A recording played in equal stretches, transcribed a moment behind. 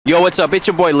Yo, what's up? It's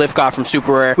your boy Lifgod from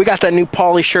Superare. We got that new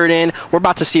Paulie shirt in. We're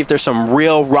about to see if there's some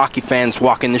real Rocky fans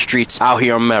walking the streets out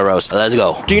here on Melrose. Let's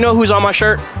go. Do you know who's on my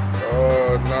shirt?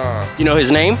 Nah. You know his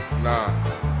name? Nah.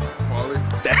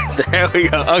 Paulie? There we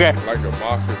go. Okay. Like a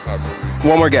mafia type movie.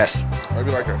 One more guess.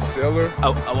 Maybe like a sailor?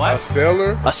 A what? A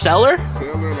sailor? A seller?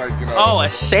 Sailor, like, you know. Oh, a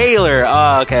sailor.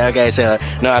 Oh, okay, sailor.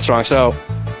 No, that's wrong. So,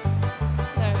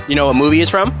 you know what movie is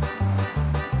from?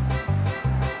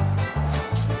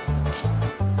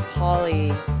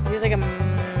 Paulie. He was like a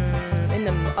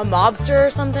mobster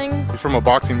or something. It's from a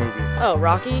boxing movie. Oh,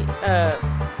 Rocky?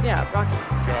 Yeah, Rocky.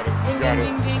 Got it. Ding, Got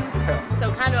ding, it. ding, ding. Yeah.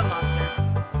 So kind of a monster.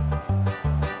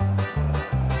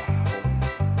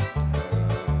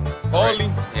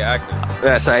 Paulie. Yeah, actor.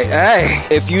 That's right. Hey,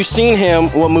 if you've seen him,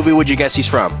 what movie would you guess he's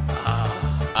from?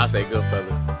 I say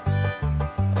Goodfellas.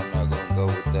 I'm not gonna go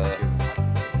with that.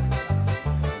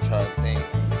 I'm trying to think.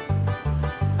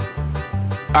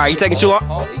 All right, you taking too long?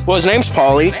 Paulie? Well, his name's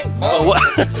Paulie.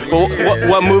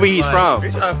 What movie he's from?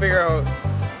 We trying to figure out.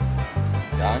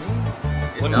 Johnny?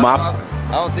 Mafia.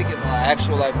 I don't think it's an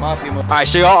actual like mafia movie. All right,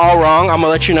 so y'all all wrong. I'm gonna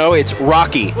let you know it's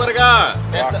Rocky. What a God.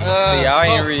 That's the See, I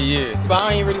ain't really but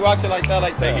I ain't really watch it like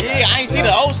that. Yeah, I ain't see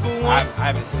the old school one.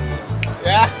 I haven't seen it.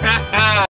 Yeah.